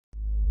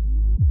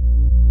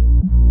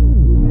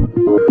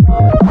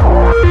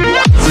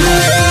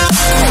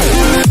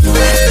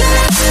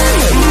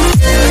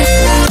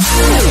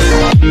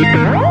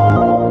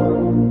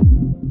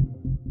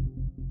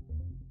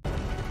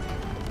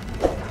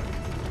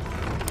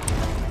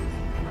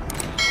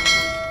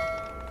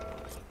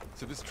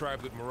this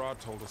tribe that Murad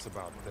told us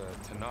about, the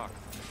Tanakh.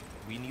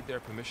 We need their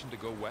permission to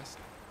go west?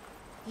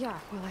 Yeah,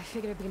 well, I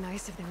figured it'd be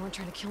nice if they weren't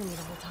trying to kill me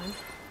the whole time.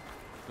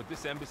 But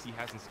this embassy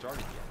hasn't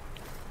started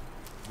yet.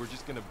 We're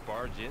just gonna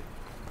barge in?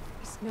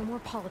 Just no more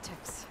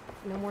politics.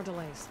 No more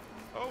delays.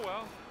 Oh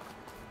well.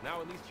 Now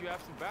at least you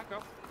have some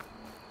backup.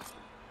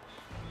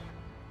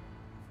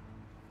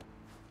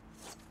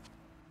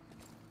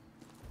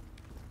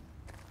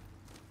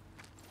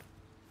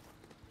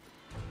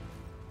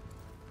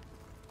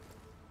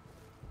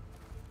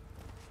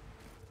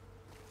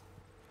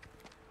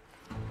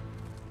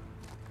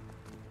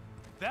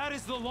 That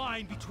is the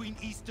line between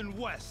East and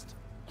West.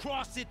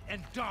 Cross it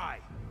and die.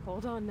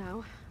 Hold on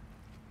now.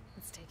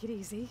 Let's take it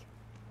easy.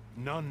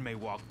 None may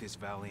walk this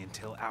valley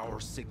until our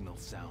signal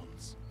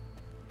sounds.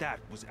 That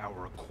was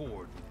our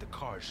accord with the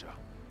Carja.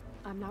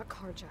 I'm not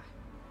Carja.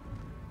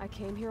 I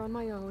came here on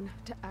my own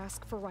to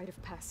ask for rite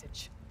of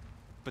passage.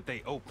 But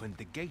they opened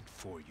the gate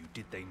for you,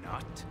 did they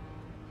not?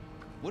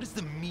 What is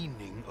the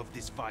meaning of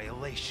this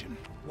violation?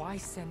 Why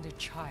send a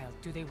child?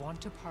 Do they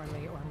want to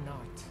parley or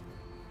not?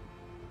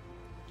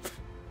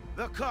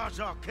 The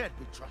Carja can't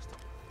be trusted.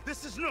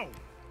 This is known.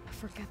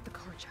 Forget the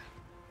Carja.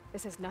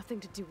 This has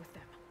nothing to do with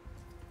them.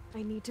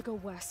 I need to go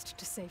west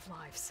to save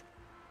lives.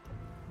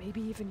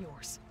 Maybe even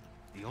yours.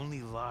 The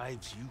only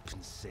lives you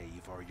can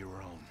save are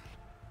your own.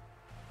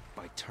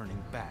 By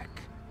turning back.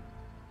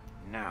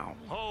 Now.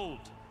 Hold!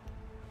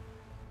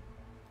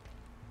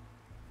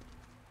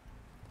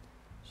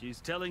 She's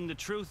telling the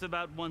truth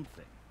about one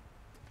thing.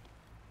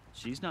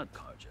 She's not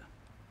Carja.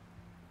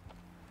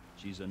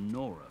 She's a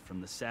Nora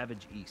from the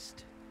Savage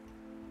East.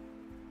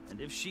 And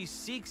if she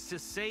seeks to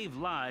save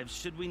lives,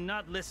 should we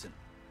not listen?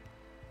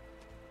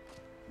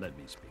 Let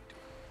me speak to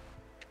her.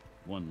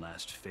 One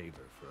last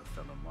favor for a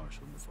fellow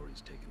marshal before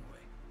he's taken away.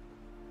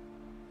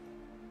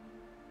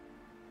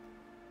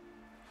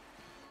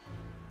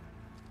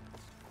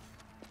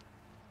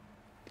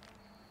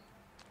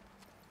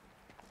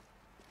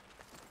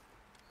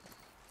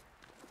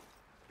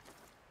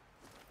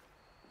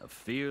 A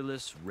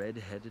fearless,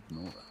 red-headed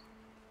Nora.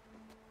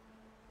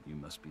 You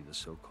must be the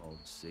so-called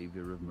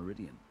savior of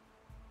Meridian.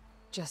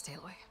 Just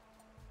Aloy.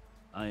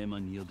 I am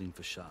Unyielding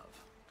Fashav.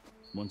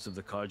 Once of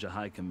the Carja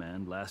High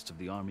Command, last of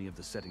the army of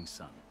the Setting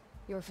Sun.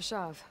 You're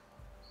Fashav.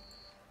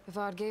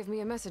 Avad gave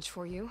me a message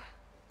for you.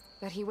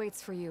 That he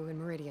waits for you in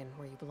Meridian,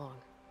 where you belong.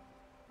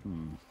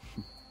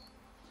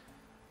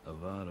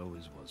 Avad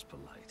always was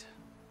polite.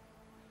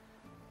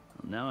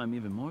 Well, now I'm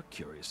even more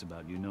curious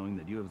about you knowing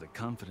that you have the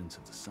confidence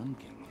of the Sun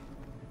King.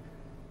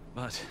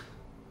 But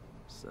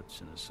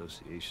such an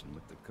association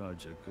with the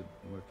Carja could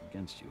work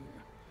against you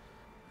here,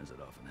 as it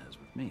often has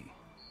with me.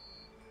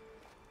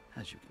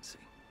 As you can see.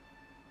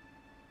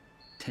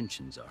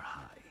 Tensions are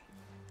high.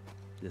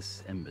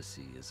 This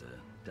embassy is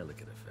a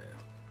delicate affair.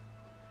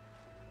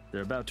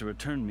 They're about to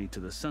return me to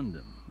the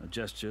Sundom, a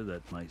gesture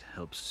that might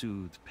help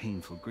soothe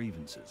painful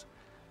grievances.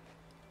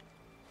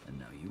 And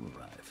now you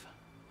arrive,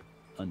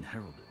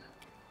 unheralded.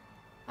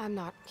 I'm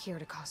not here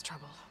to cause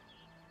trouble.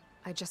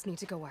 I just need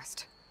to go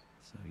west.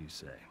 So you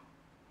say.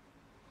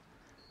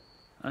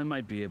 I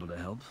might be able to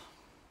help,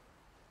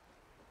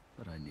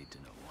 but I need to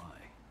know why.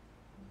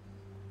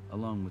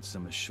 Along with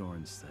some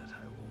assurance that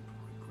I won't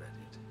regret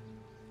it.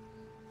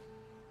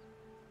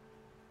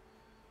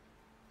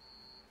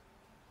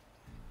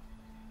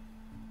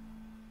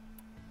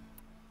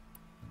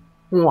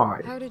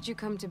 Why? How did you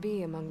come to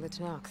be among the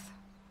Tanakh?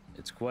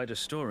 It's quite a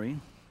story,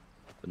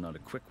 but not a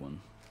quick one.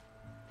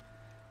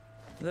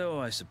 Though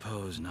I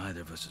suppose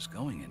neither of us is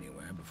going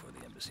anywhere before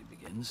the embassy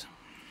begins.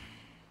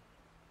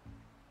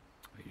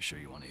 Are you sure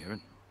you want to hear it?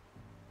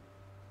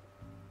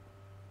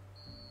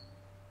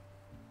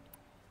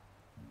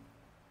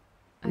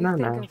 I No,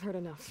 think no. I've heard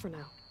enough for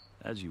now.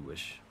 As you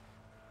wish.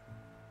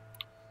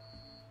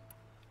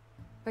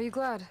 Are you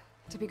glad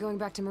to be going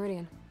back to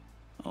Meridian?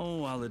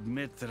 Oh, I'll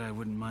admit that I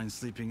wouldn't mind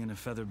sleeping in a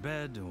feather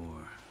bed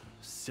or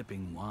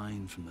sipping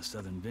wine from the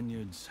southern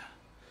vineyards.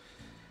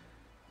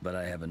 But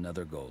I have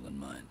another goal in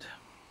mind.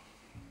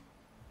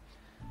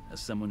 As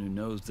someone who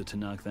knows the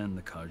Tanakh and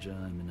the Carja,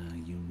 I'm in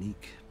a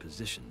unique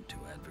position to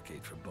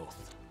advocate for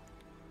both.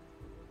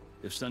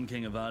 If Sun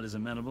King Avad is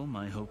amenable,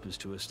 my hope is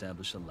to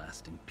establish a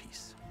lasting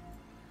peace.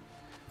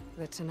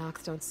 The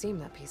Tanakh don't seem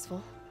that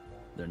peaceful.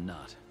 They're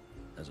not,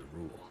 as a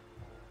rule.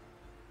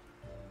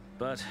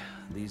 But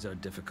these are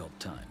difficult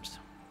times.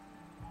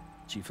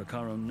 Chief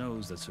Hekarro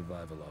knows that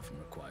survival often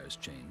requires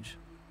change,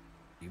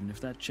 even if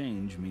that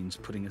change means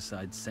putting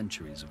aside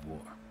centuries of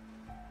war.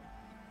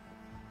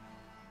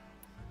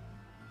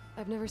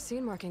 I've never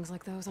seen markings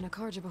like those on a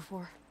Carja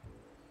before.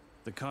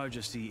 The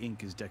Carja see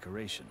ink as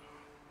decoration.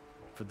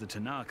 For the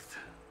Tanakh,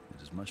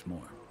 it is much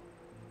more.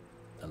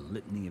 A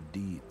litany of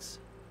deeds.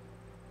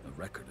 A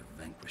record of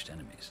vanquished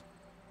enemies.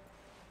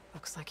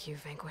 Looks like you've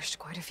vanquished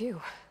quite a few.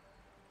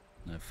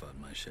 I've fought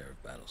my share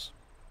of battles.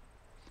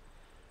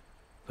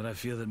 But I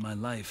feel that my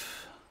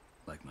life,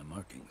 like my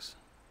markings,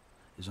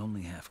 is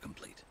only half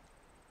complete.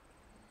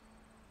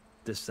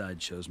 This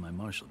side shows my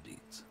martial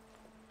deeds.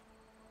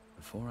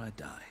 Before I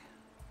die,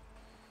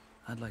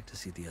 I'd like to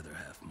see the other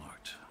half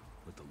marked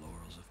with the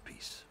laurels of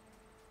peace.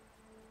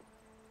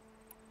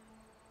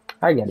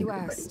 I get it. You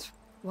asked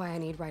why I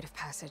need rite of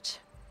passage.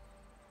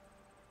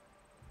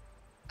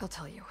 I'll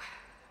tell you,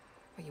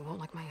 but you won't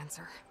like my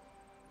answer.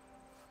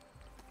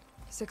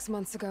 6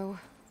 months ago,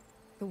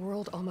 the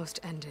world almost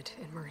ended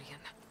in Meridian.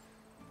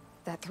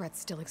 That threat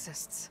still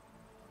exists.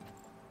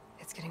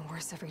 It's getting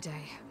worse every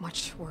day,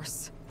 much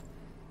worse.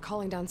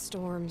 Calling down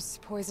storms,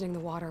 poisoning the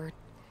water,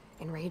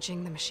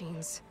 enraging the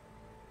machines.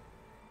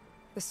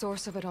 The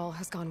source of it all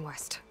has gone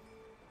west,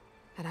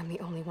 and I'm the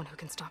only one who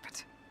can stop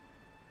it.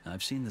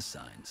 I've seen the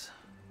signs.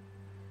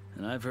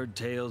 And I've heard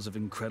tales of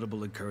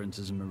incredible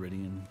occurrences in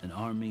Meridian, an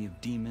army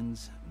of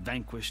demons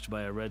vanquished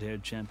by a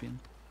red-haired champion.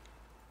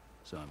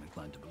 So I'm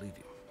inclined to believe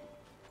you.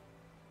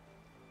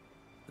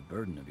 The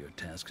burden of your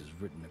task is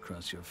written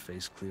across your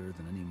face clearer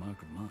than any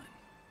mark of mine.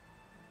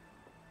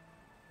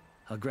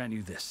 I'll grant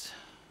you this,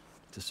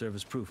 to serve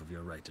as proof of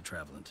your right to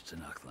travel into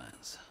Tenakth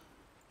lands.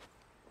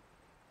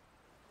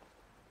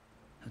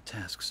 A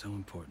task so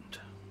important,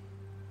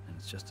 and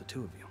it's just the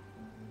two of you.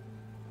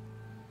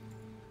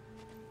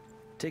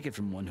 Take it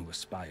from one who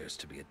aspires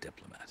to be a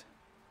diplomat.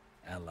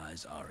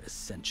 Allies are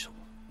essential.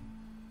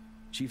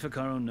 Chief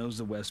Hekarro knows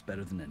the West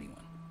better than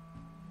anyone.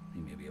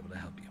 He may be able to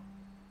help you.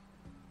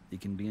 He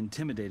can be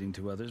intimidating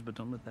to others, but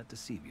don't let that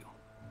deceive you.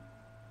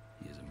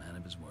 He is a man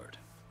of his word.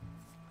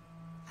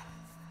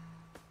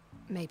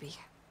 Maybe.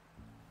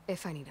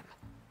 If I need him.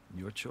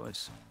 Your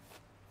choice.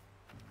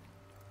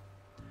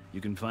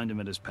 You can find him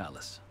at his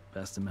palace,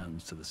 past the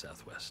mountains to the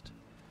southwest.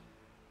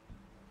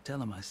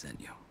 Tell him I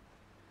sent you,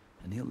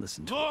 and he'll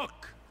listen to it.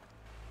 Look!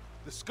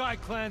 The Sky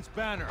Clan's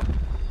banner!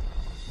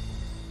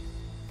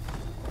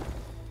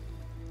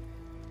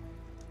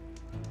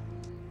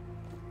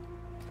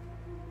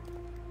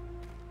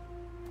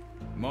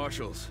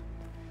 Marshals.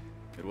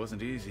 It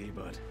wasn't easy,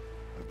 but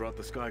I brought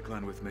the Sky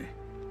Clan with me.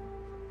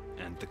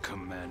 And the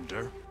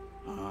commander?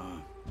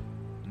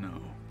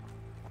 No.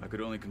 I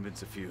could only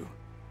convince a few.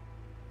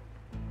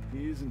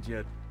 He isn't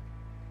yet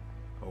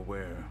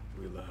aware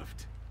we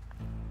left.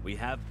 We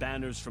have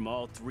banners from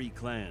all 3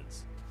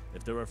 clans.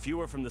 If there are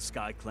fewer from the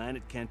Sky Clan,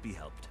 it can't be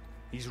helped.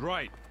 He's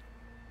right.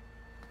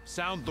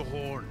 Sound the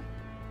horn.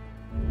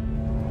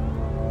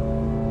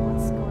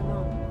 What's going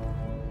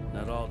on?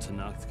 Not all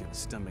Tenakth can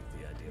stomach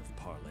the idea of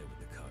parley with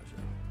the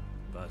Carja,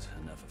 but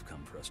enough have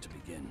come for us to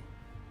begin.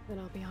 Then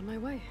I'll be on my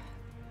way.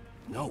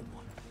 No!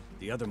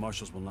 The other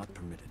marshals will not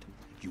permit it.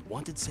 You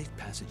wanted safe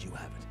passage, you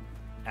have it.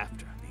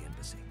 After the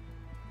embassy.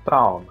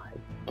 Oh my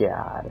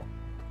god.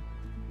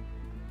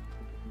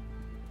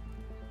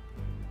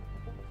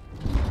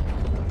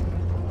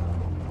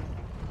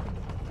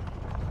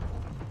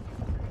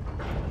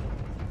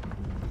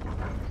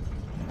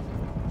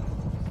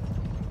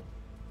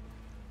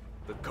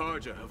 The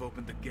Carja have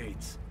opened the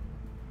gates.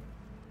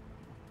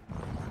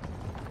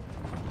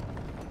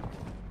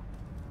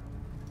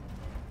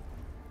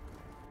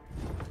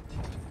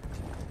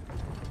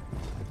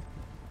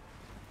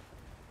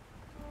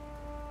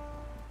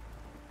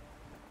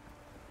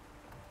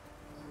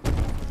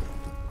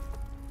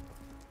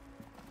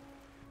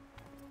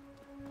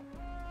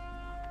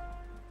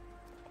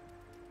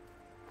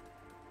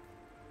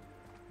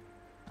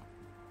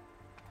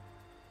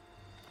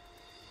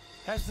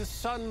 As the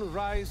sun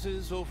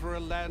rises over a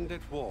land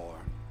at war,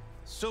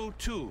 so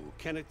too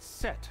can it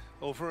set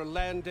over a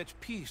land at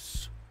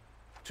peace.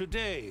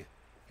 Today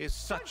is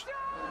such...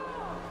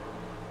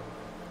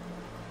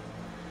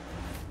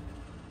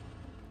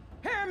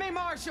 Hear me,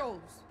 marshals!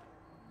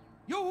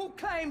 You who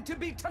claim to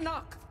be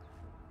Tenakth!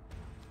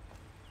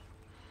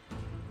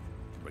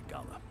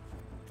 Regalla.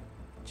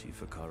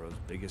 Chief Hekarro's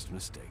biggest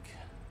mistake.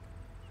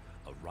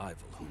 A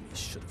rival whom he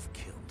should have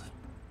killed.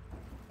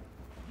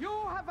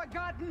 You have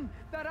forgotten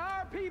that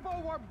our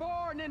people were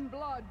born in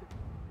blood.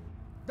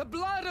 The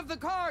blood of the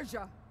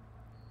Carja.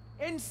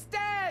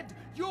 Instead,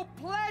 you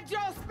pledge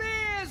your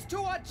spears to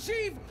a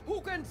chief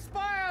who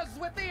conspires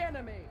with the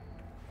enemy.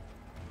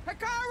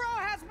 Hekarro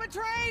has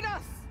betrayed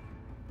us.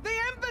 The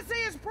embassy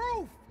is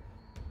proof.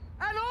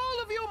 And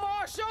all of you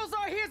marshals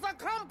are his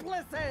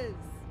accomplices.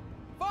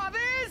 For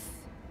this,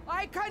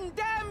 I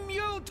condemn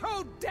you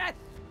to death.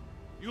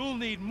 You'll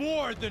need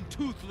more than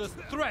toothless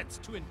threats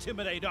to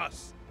intimidate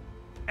us.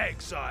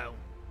 Exile.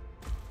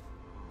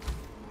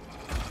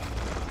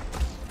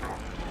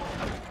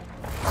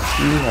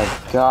 You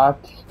have got...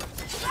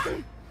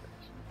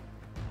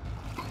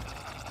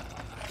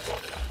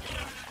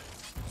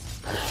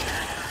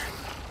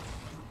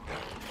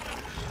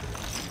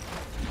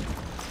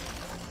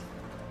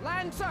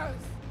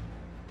 Lancers,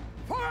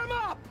 form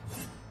up!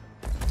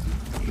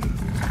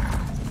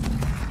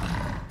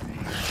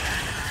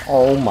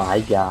 Oh my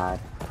god.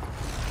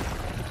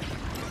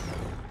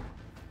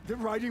 They're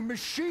riding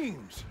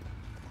machines!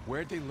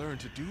 Where'd they learn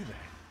to do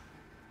that?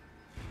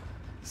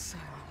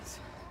 Silence.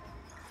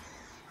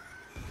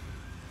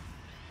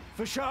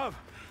 Vashav!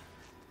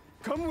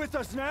 Come with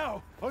us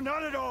now, or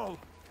not at all!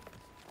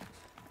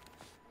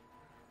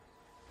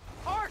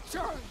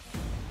 Archers!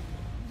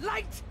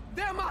 Light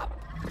them up!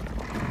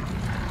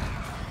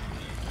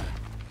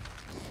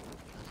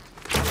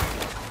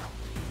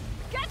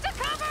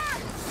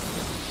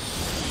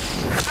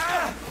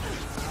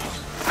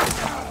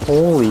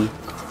 Holy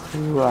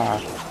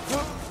crap.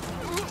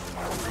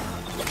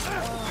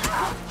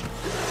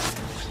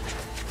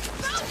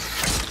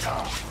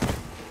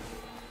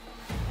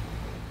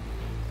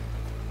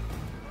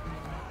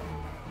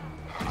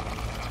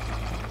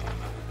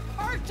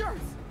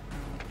 Archers!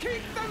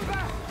 Keep them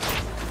back!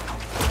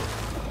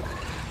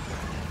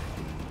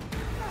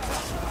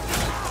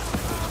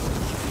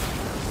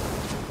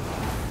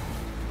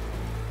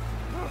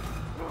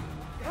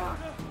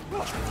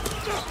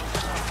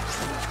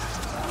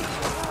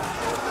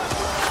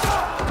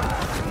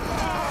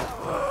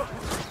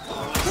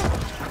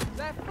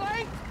 Left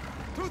flank!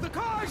 To the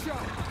Karja!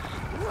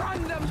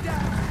 Run them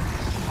down!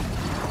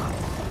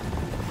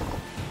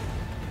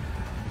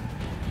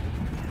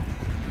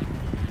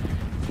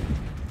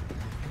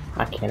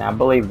 I cannot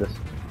believe this.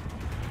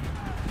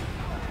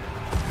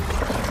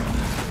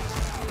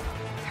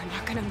 They're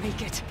not gonna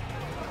make it.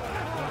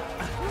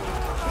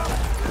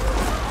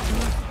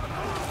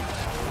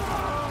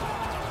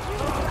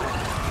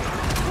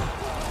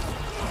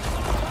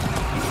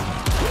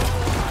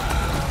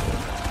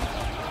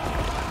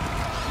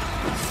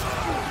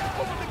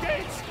 Open the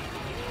gates!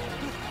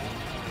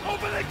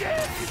 Open the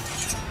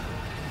gates!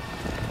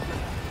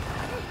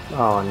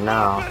 Oh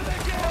no.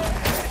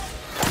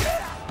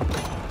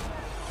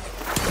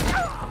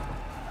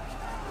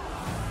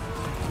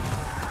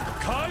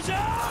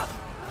 Karja!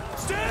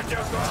 Stand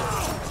your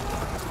ground!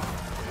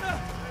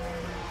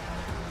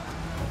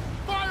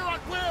 Fire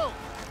at will!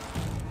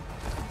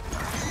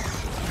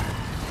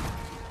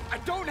 I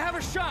don't have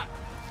a shot!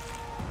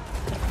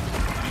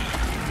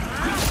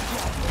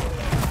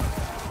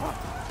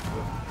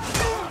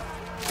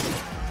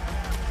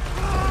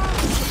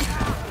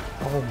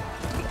 Oh my.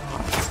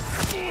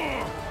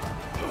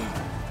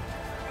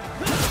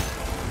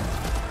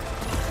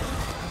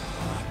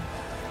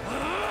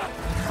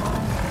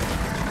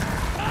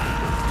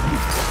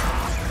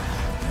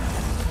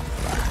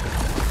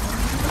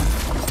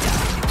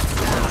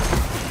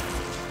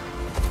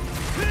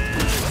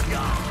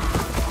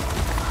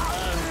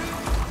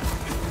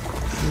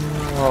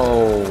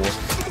 Oh.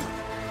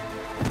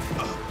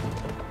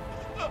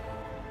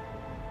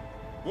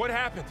 What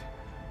happened?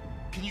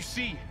 Can you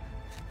see?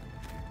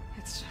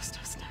 It's just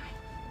us now.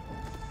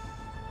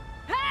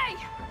 Hey!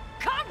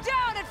 Calm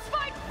down and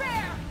fight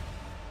fair!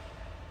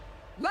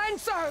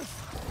 Lancers!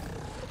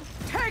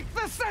 Take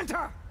the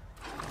center!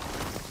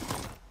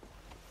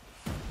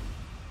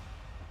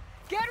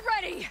 Get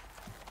ready!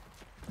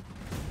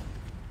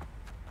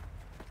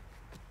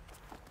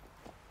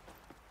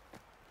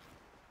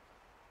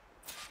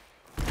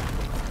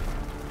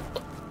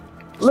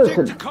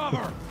 Listen. Stick to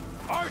cover!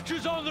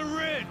 Archers on the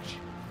ridge!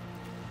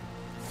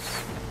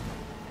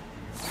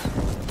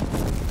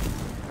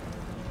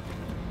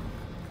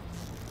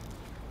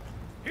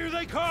 Here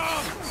they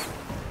come!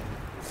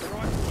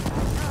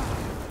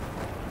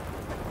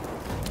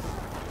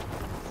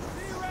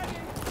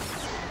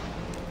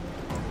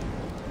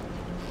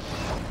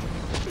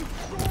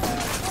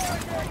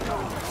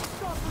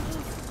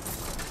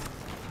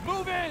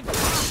 Move in!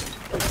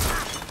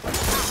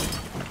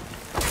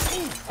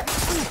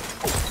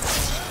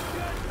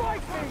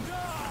 Fight me!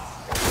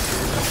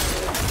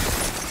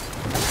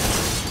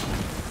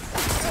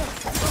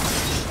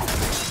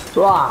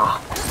 Ah.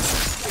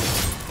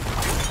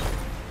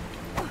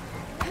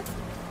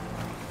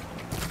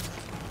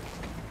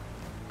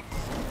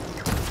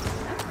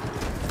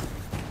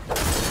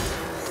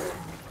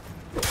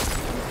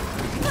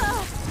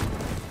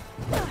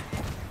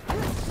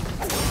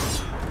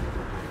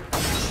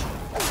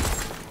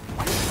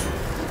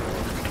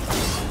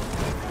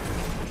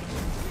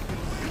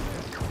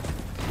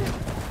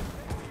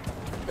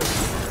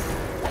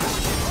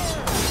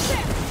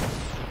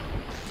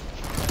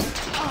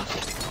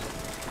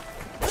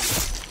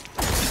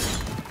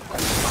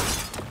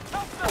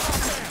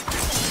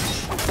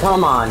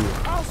 Come on.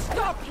 I'll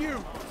stop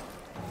you!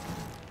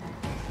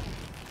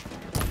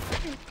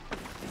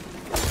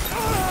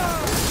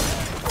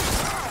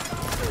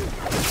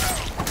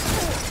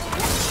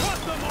 Cut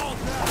them all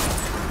down!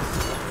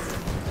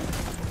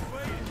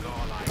 Wait,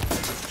 all I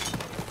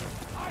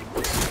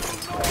give you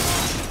no more!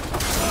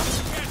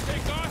 You can't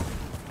take us!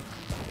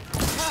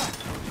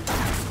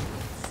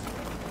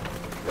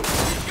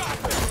 You got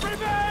this!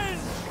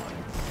 Revenge!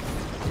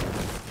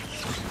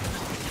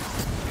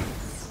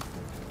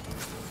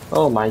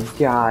 Oh my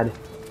god.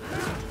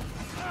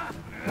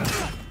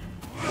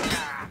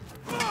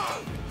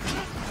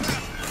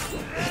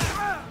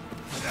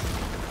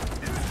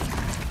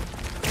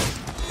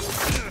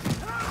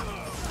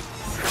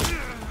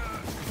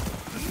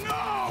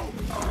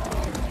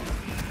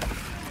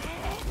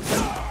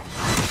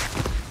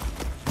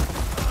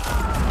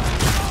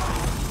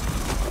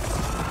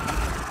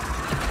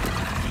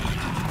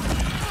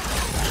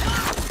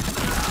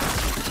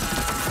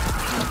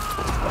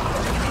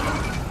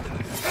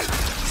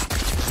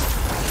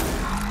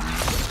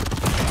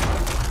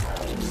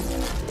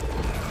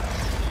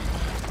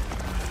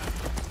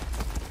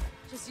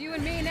 Just you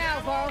and me now,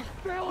 Varl.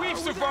 We've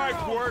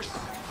survived worse.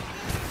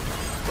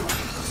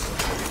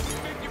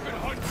 Think you can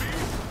hunt me?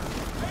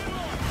 Head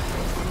on!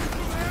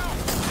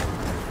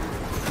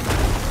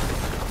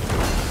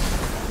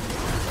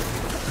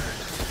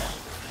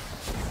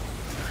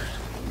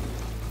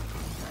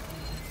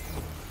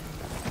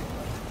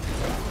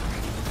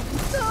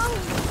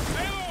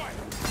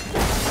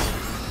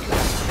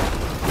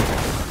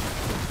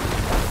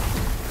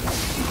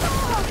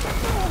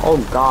 Oh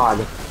god.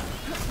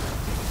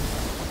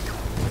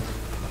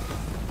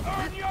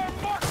 On your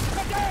mark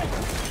today!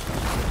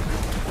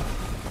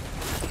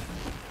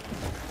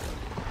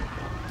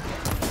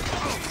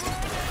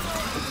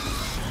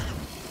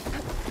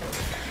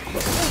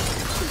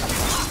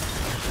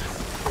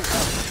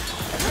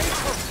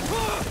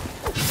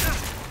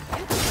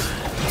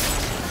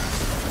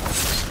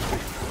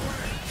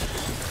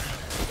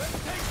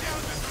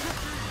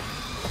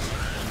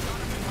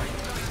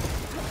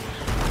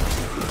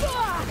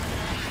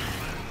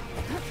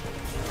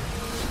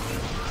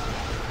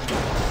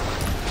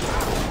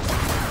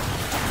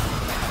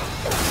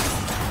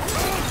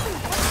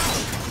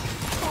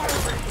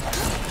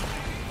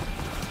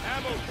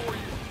 Ammo for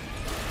you.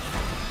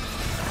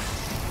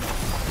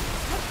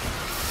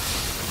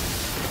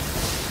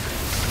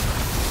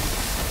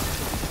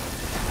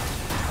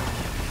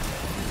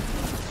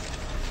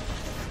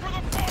 For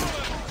the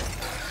fallen!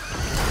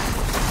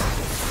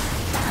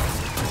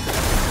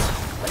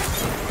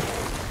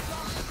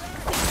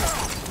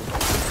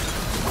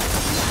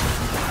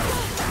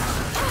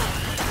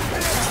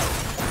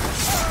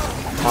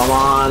 Come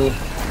on.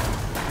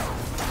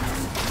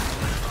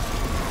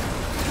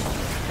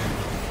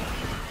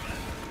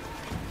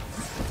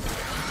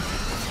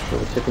 So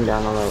we're taking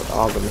down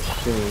all the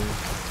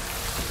machines.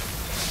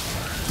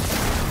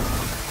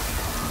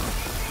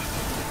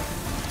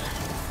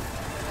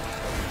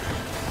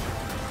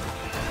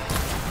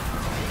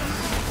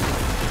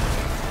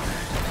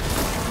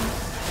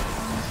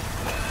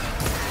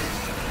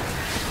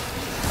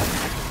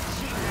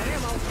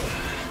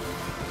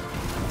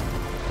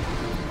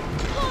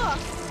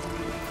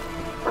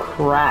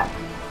 Crap.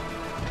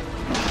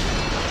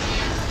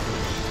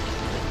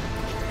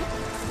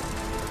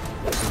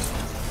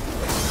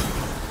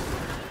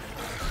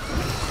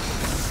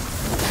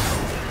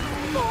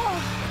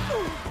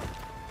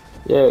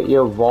 Yeah,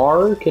 yo,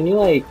 Var, can you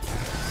like...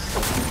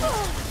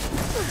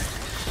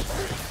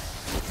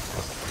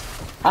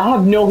 I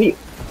have no heat.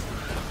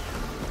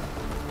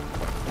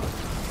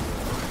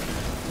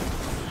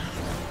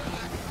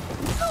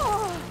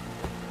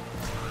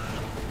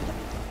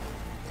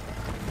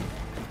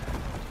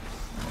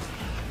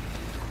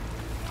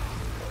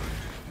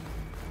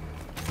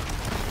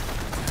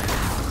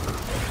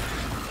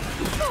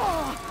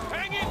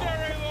 Hang in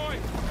there, Aloy!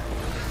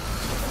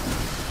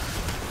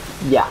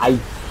 Yeah, I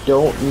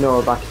don't know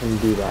if I can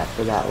do that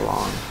for that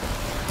long.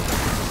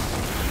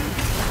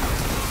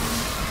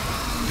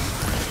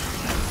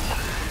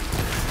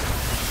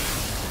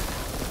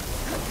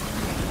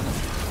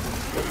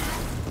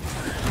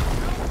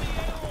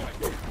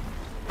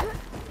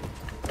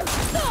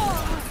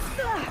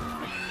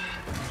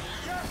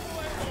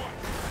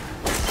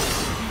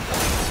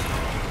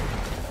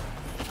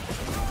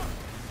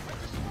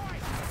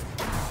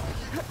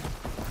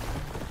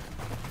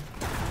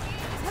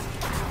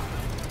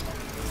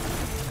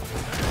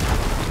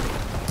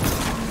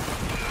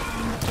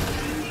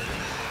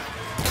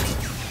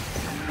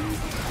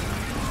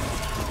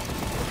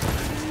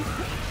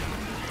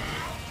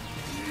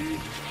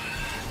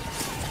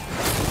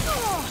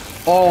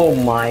 Oh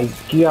my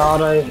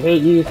god, I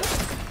hate you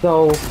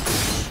so...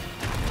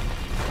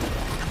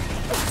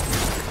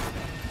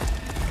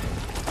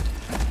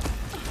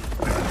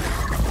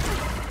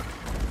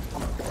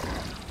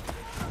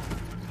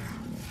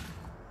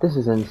 This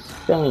is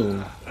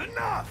insane.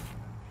 Enough!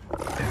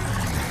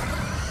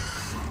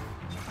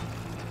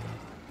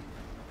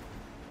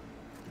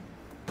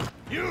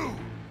 You,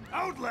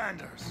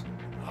 Outlanders!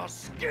 I'll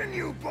skin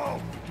you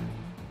both!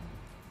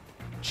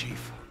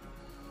 Chief,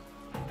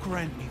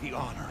 grant me the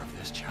honor of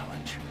this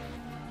challenge.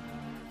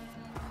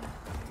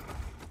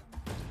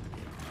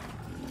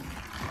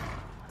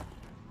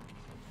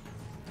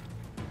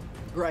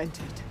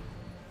 Granted.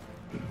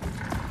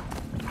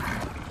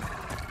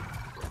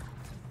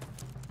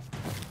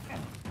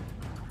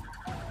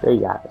 There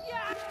you got it.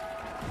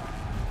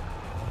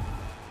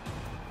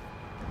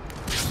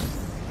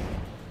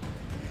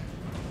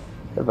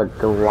 They have a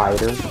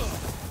glider.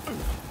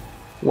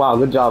 Wow,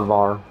 good job,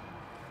 Var.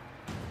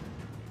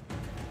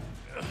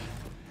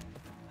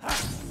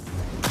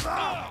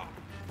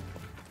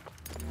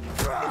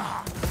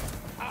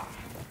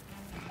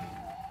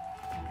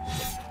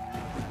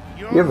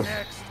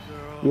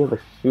 You have a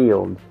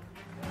shield.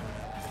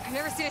 I've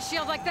never seen a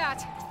shield like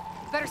that.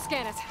 Better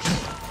scan it.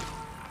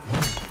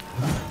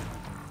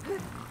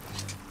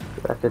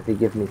 That's if they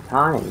give me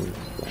time.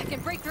 I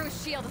can break through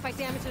his shield if I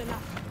damage it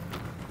enough.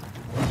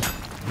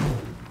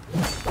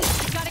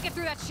 Gotta get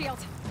through that shield.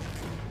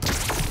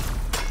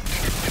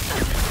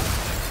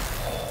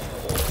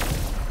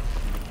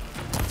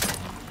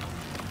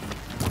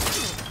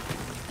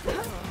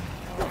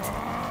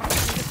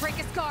 Need to break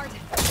his guard.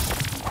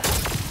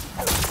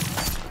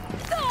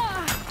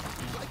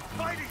 Like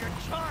fighting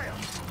a child!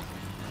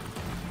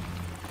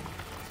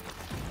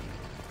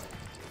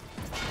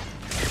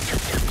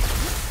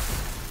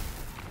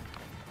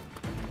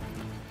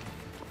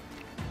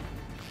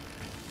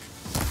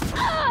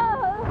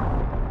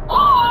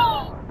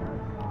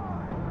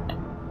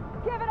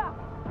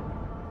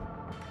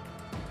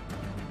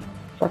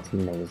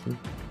 Amazing.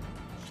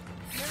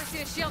 Never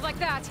seen a shield like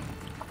that.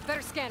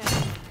 Better scan it.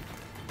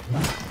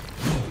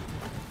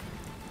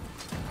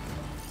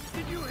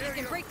 Did you hear I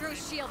can your... break through a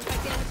shield if I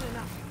damage it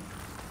enough.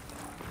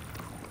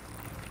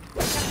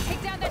 Gotta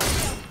take down that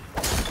shield.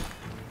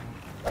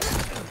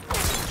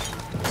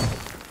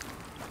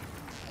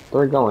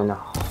 They're going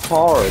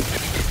hard.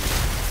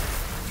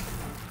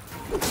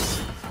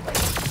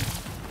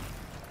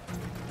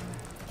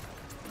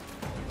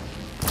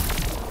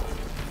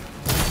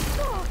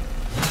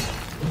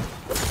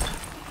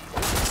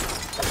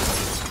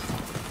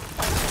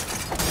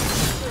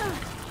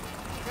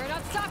 They're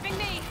not stopping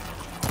me.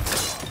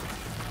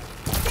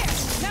 There,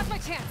 now's my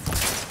chance.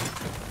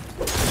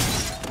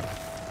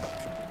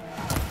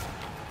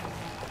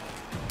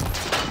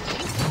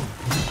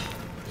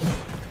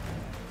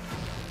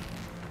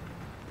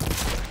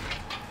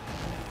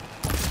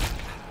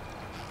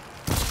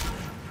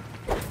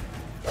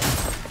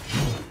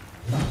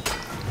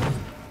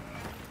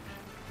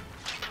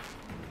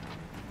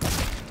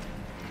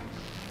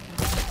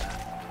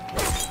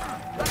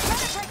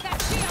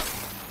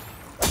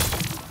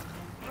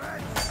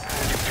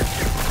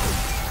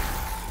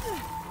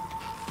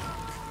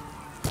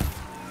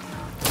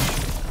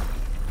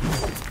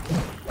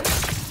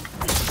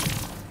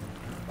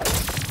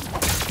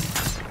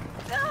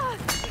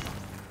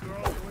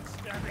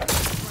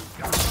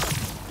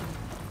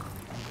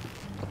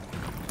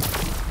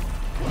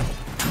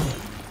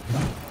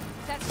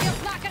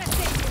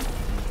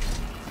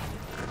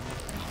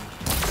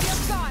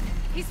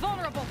 He's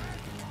vulnerable.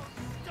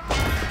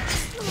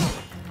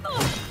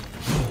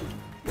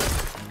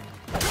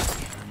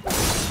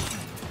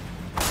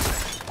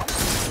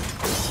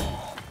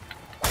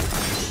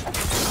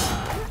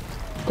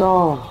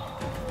 Oh.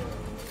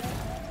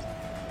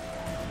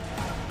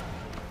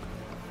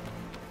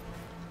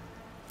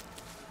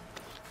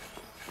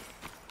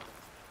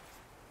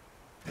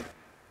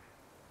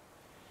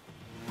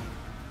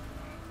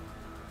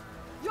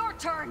 Your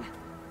turn.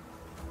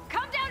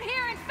 Come down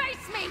here and face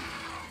me.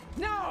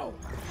 No!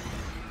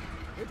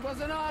 It was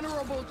an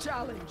honorable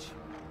challenge.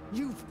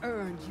 You've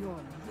earned your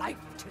life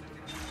today.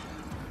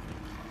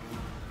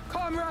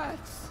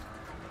 Comrades!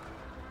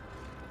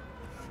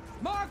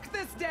 Mark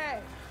this day!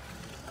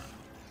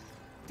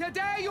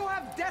 Today you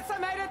have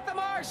decimated the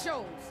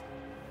Marshals!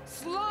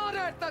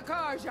 Slaughtered the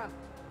Karja!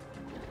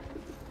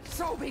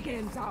 So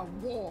begins our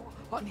war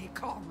on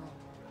Hekarro.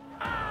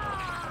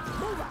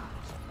 Move out!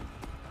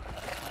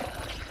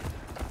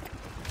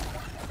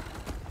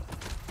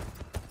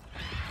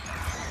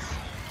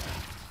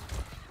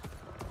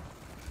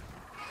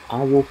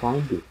 I will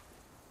find you,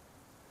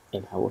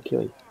 and I will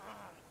kill you.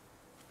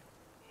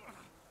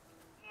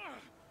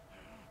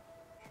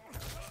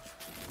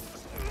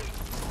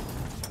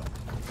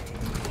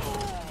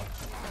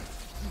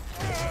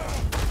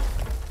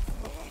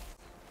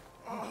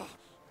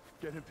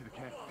 Get him to the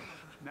camp.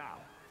 Now.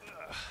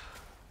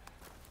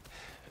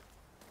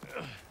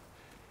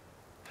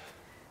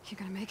 You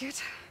gonna make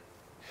it?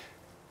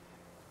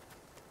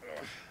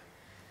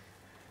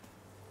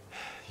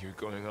 You're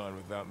going on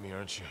without me,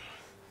 aren't you?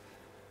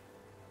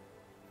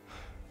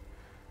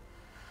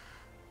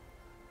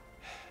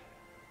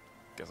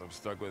 Guess I'm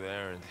stuck with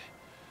Erend.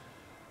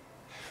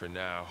 For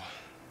now.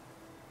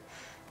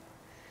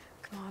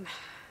 Come on.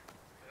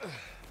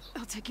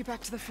 I'll take you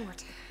back to the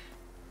fort.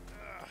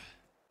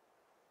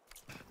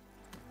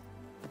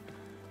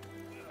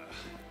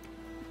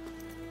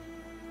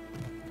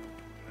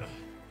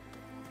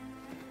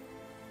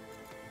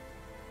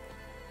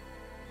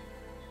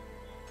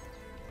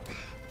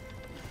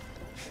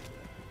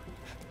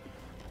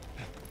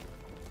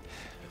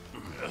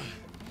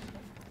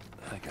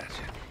 I got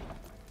you.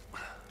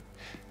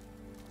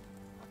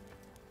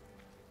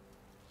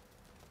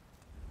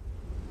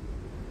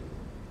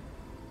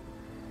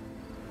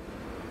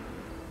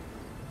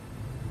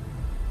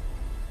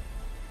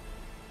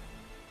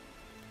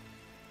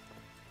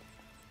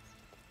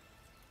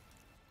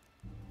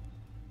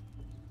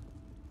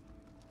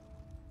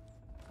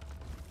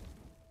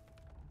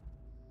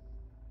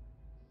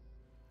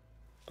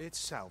 It's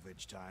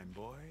salvage time,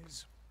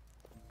 boys.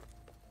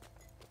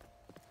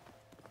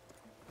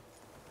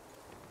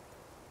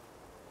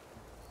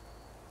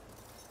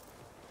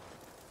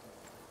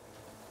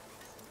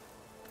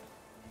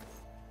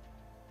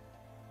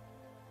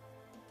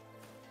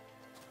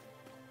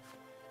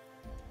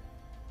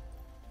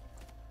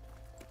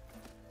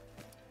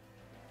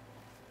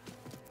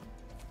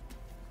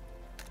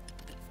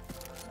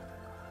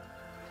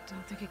 I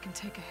don't think it can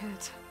take a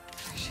hit.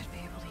 I should be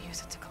able to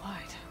use it to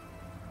glide.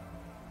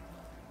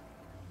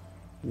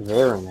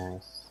 Very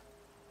nice.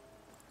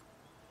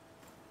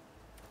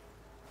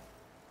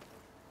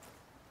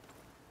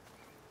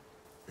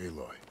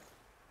 Aloy.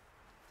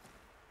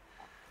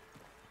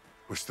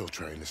 We're still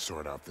trying to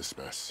sort out this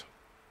mess.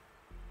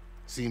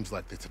 Seems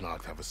like the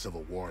Tenakth have a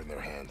civil war in their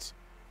hands.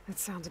 That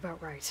sounds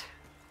about right.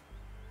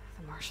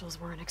 The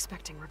Marshals weren't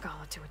expecting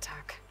Regalla to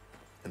attack.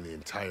 And the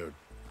entire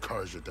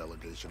Karja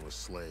delegation was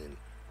slain.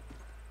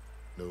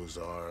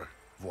 Nozar,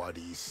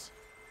 Vuadis,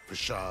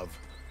 Vashav.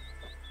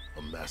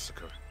 A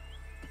massacre.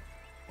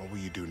 What will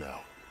you do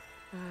now?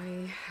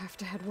 I have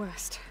to head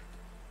west.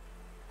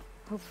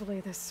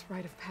 Hopefully this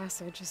rite of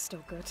passage is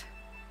still good.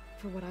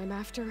 For what I'm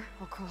after,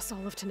 I'll cross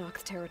all of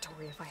Tenakth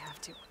territory if I have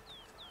to.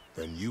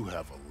 Then you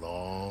have a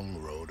long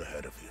road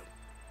ahead of you.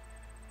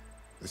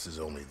 This is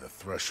only the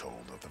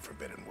threshold of the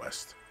Forbidden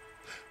West.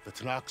 The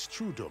Tenakth's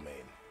true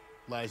domain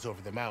lies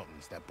over the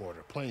mountains that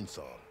border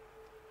Plainsong,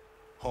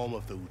 home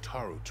of the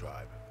Utaru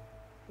tribe.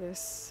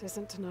 This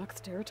isn't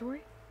Tenakth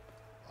territory?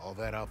 All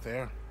that out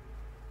there?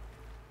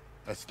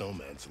 That's no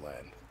man's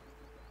land.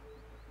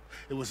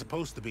 It was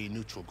supposed to be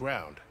neutral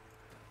ground,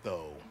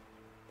 though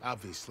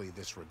obviously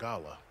this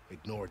Regalla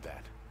ignored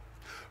that.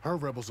 Her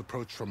rebels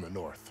approached from the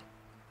north.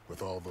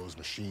 With all those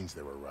machines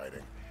they were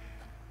riding,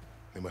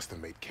 they must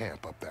have made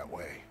camp up that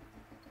way.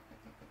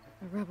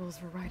 The rebels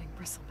were riding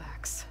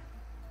bristlebacks.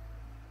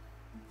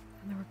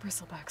 And there were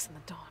bristlebacks in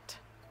the Daunt.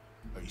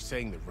 Are you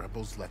saying the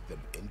rebels let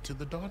them into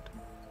the Daunt?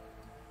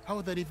 How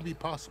would that even be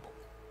possible?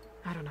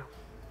 I don't know.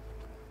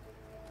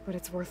 But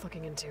it's worth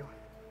looking into.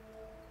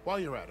 While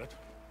you're at it,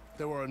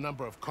 there were a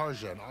number of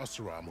Carja and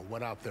Oseram who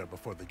went out there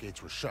before the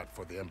gates were shut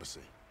for the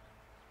embassy.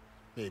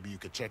 Maybe you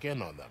could check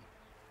in on them.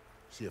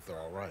 See if they're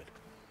all right.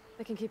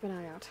 I can keep an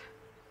eye out.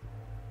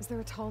 Is there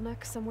a tall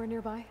neck somewhere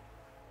nearby?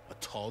 A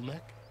tall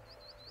neck?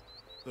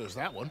 There's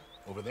that one,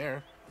 over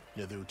there,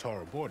 near the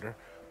Utaru border.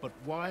 But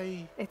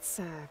why? It's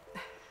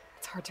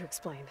hard to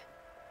explain.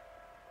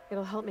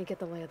 It'll help me get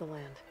the lay of the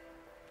land.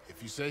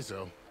 If you say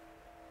so.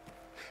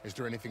 Is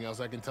there anything else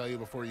I can tell you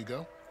before you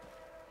go?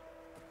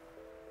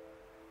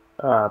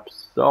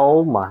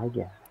 So my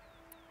god.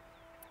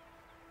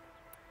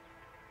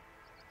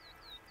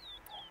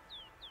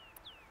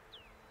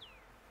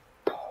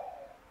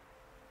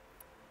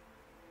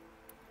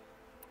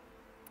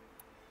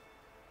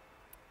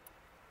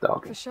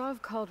 Okay.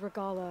 Fashav called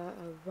Regalla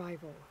a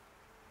rival.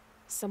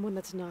 Someone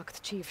that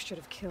Tenakth chief should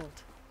have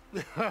killed.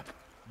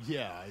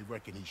 Yeah, I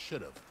reckon he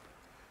should have.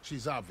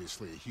 She's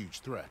obviously a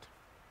huge threat.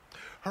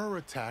 Her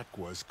attack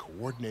was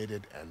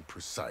coordinated and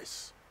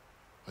precise.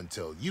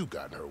 Until you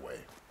got in her way,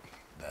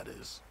 that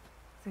is.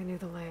 They knew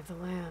the lay of the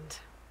land.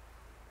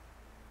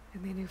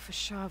 And they knew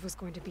Fashav was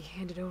going to be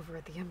handed over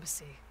at the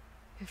embassy.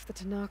 If the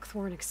Tenakth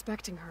weren't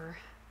expecting her,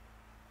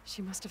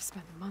 she must have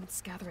spent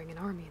months gathering an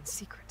army in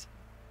secret.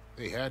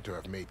 They had to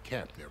have made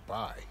camp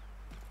nearby.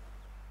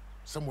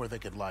 Somewhere they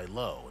could lie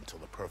low until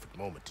the perfect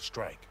moment to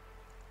strike.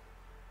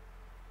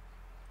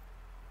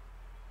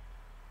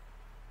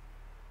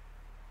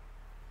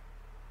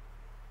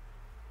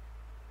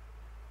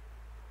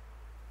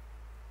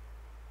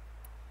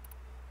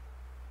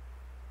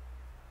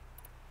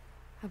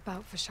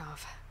 About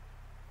Fashav.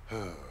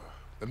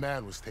 The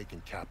man was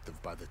taken captive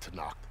by the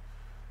Tenakth.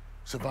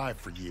 Survived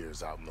for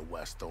years out in the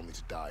west, only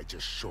to die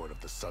just short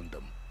of the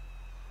Sundom.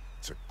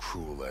 It's a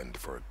cruel end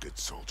for a good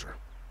soldier.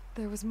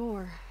 There was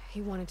more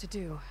he wanted to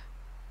do.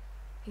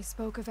 He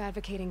spoke of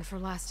advocating for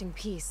lasting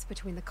peace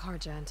between the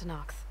Carja and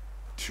Tenakth.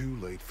 Too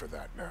late for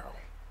that now.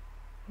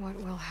 What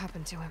will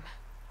happen to him?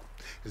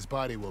 His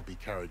body will be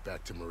carried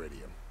back to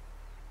Meridian.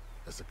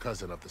 As a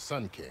cousin of the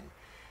Sun King,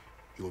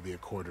 he will be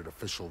accorded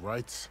official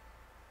rights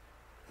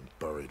and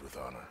buried with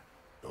honor.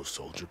 No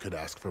soldier could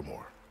ask for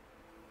more.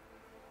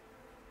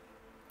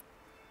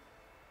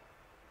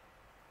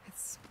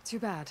 It's too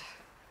bad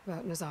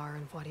about Nazar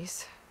and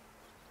Wadis.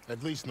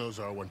 At least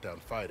Nozar went down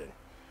fighting.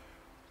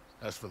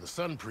 As for the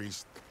Sun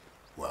Priest,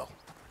 well,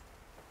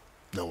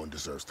 no one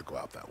deserves to go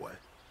out that way.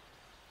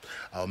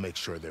 I'll make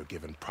sure they're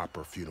given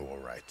proper funeral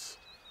rites.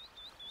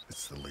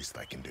 It's the least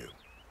I can do.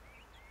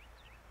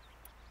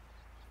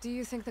 Do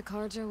you think the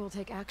Carja will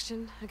take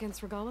action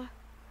against Regalla?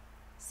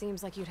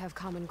 Seems like you'd have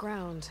common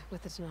ground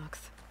with the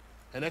Tenakth.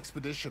 An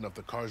expedition of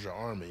the Carja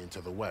army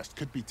into the west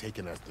could be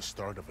taken as the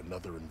start of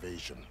another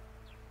invasion.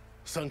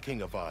 Sun King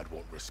Avad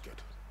won't risk it.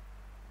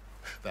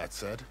 That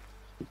said,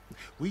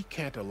 we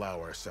can't allow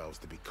ourselves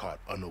to be caught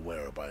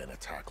unaware by an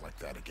attack like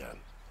that again.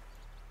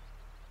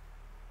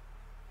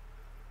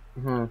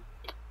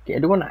 Okay, I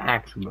do want to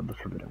ask him about the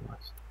Forbidden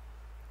West.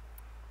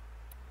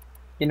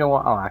 You know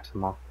what? I'll ask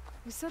him all.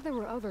 You said there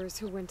were others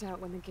who went out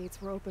when the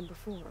gates were open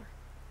before.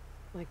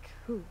 Like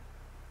who?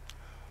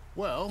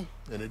 Well,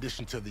 in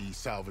addition to the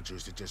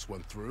salvagers that just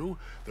went through,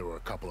 there were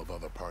a couple of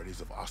other parties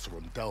of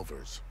Oseram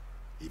Delvers.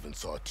 Even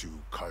saw 2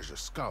 Carja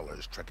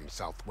scholars trekking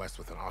southwest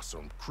with an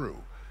Oseram crew.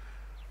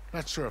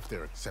 Not sure if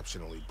they're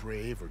exceptionally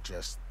brave or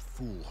just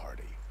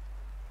foolhardy.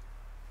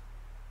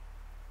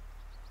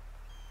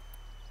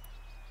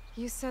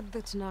 You said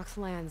the Tenakth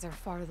lands are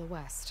far to the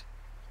west.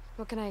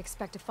 What can I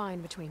expect to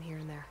find between here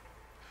and there?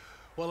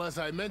 Well, as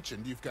I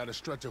mentioned, you've got a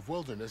stretch of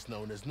wilderness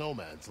known as No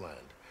Man's Land,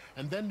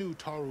 and then New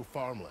Utaru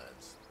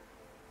farmlands.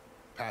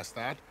 Past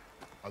that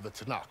are the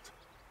Tenakth.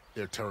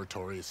 Their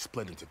territory is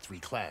split into 3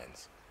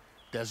 clans: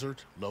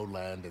 Desert,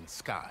 Lowland, and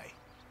Sky.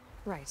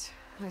 Right.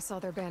 I saw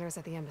their banners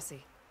at the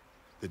embassy.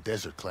 The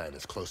Desert clan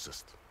is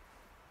closest.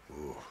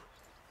 Ooh,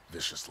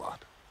 vicious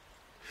lot.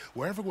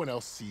 Where everyone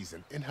else sees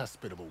an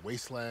inhospitable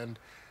wasteland,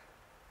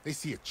 they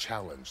see a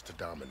challenge to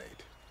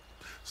dominate.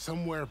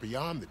 Somewhere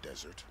beyond the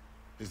desert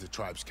is the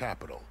tribe's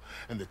capital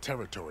and the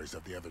territories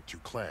of the other two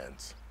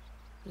clans.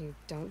 You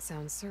don't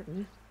sound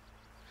certain.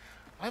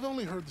 I've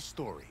only heard the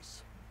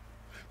stories.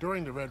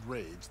 During the Red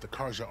Raids, the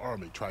Karja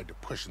army tried to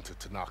push into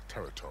Tenakth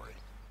territory,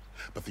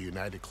 but the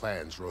United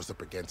Clans rose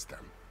up against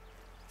them,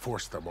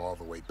 forced them all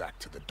the way back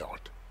to the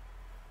Daunt.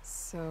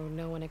 So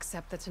no one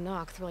except the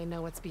Tenakth really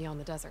know what's beyond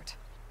the desert.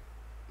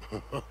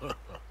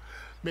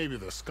 Maybe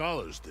the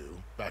scholars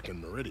do, back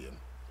in Meridian.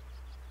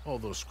 All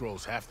those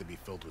scrolls have to be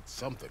filled with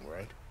something,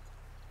 right?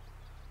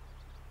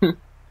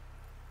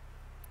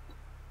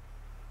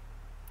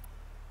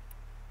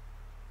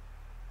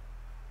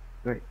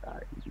 Right.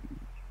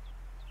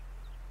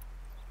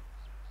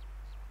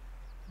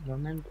 No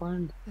man's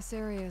land? This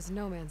area is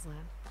no man's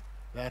land.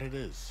 That it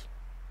is.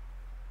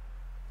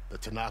 The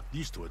Tenakth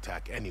used to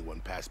attack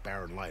anyone past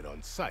Barren Light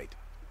on sight,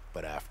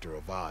 but after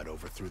Avad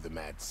overthrew the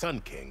Mad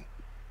Sun King,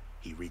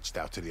 he reached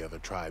out to the other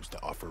tribes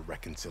to offer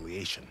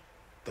reconciliation.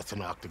 The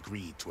Tenakth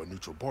agreed to a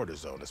neutral border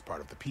zone as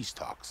part of the peace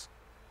talks.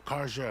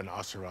 Karja and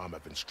Oseram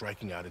have been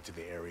striking out into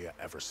the area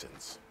ever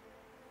since.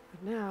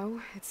 But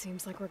now, it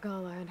seems like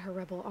Regalla and her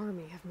rebel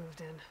army have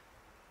moved in.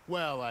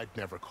 Well, I'd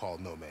never call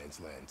no man's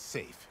land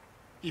safe,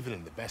 even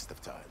in the best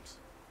of times.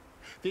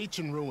 The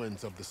ancient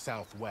ruins of the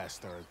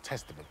Southwest are a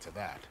testament to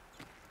that.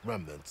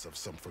 Remnants of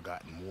some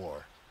forgotten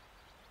war.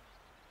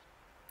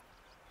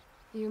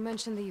 You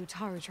mentioned the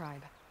Utaru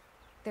tribe.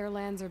 Their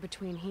lands are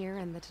between here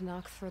and the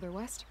Tenakth further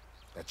west?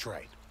 That's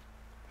right.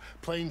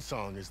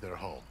 Plainsong is their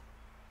home.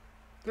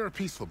 They're a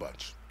peaceful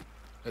bunch,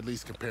 at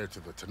least compared to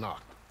the Tenakth.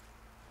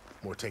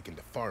 More taken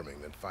to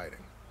farming than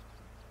fighting.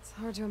 It's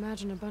hard to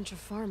imagine a bunch of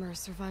farmers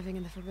surviving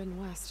in the Forbidden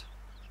West.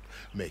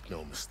 Make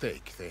no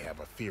mistake, they have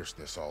a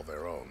fierceness all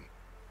their own.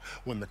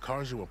 When the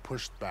Karja were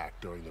pushed back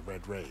during the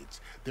Red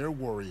Raids, their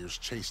warriors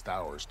chased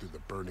ours through the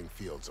burning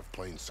fields of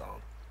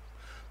Plainsong.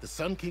 The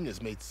Sun King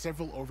has made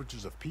several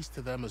overtures of peace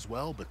to them as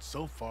well, but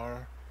so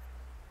far,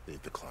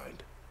 they've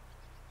declined.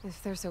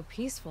 If they're so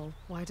peaceful,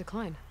 why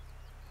decline?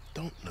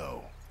 Don't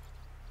know.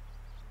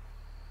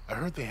 I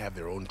heard they have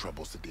their own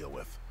troubles to deal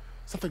with.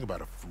 Something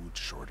about a food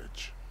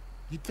shortage.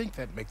 You'd think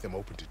that'd make them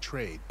open to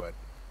trade, but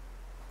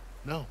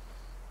no.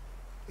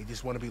 They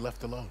just want to be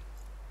left alone.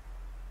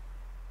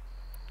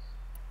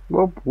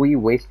 Well, we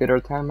wasted our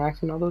time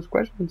asking all those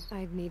questions.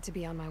 I'd need to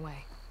be on my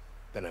way.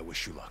 Then I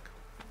wish you luck.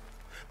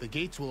 The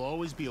gates will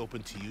always be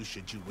open to you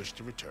should you wish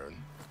to return.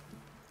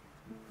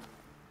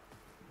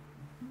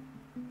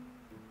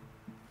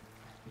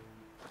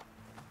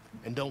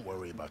 And don't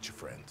worry about your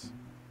friends.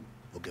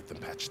 We'll get them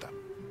patched up.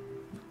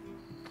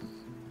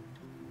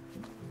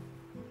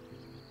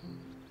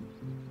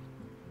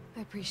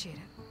 I appreciate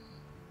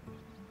it.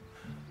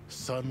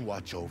 Sun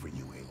watch over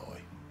you, Aloy.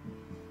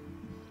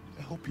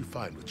 I hope you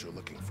find what you're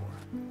looking for.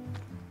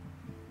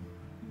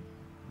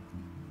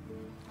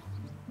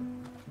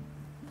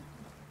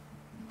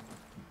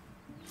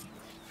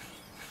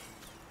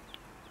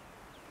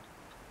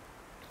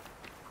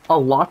 A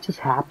lot just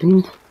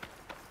happened.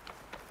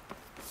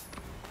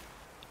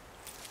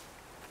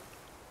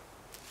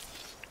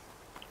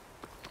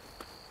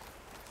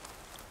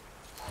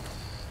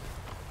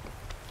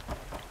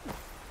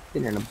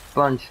 Been in a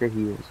bunch of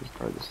heals as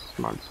part of the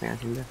smart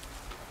expansion there.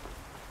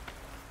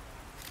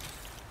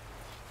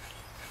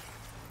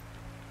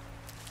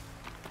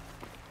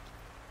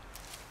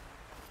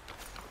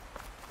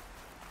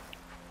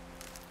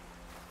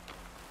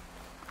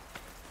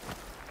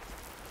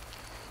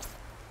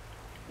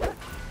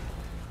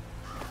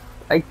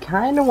 I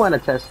kinda wanna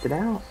test it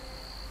out.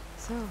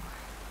 So,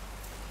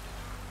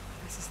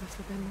 this is the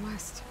Forbidden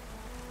West.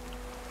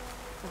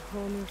 A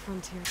whole new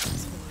frontier to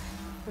explore.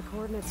 The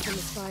coordinates from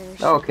the spire.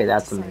 Oh, okay,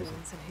 that's amazing.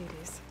 Silence and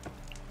Hades.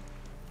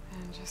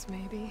 And just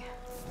maybe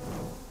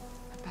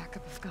a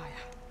backup of Gaia.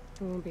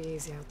 It won't be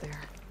easy out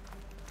there.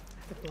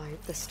 The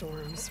blight, the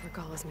storms,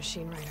 Regalla's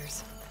machine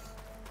riders.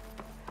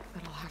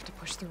 But I'll have to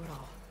push through it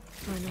all.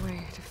 Find a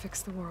way to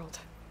fix the world.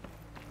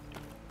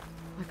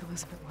 Like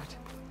Elizabeth would.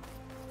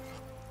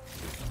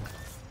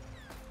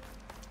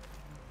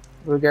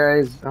 Well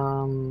guys,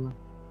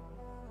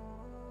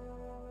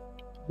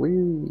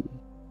 we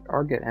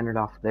are getting ended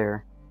off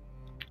there.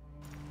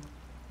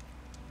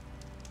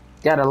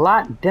 Got a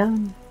lot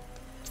done.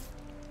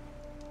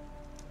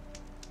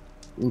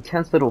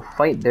 Intense little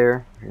fight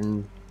there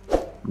in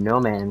no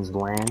man's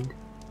land.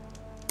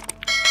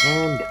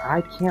 And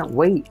I can't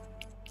wait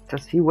to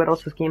see what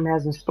else this game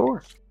has in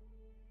store.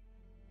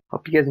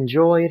 Hope you guys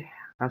enjoyed.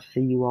 I'll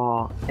see you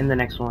all in the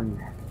next one.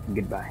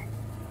 Goodbye.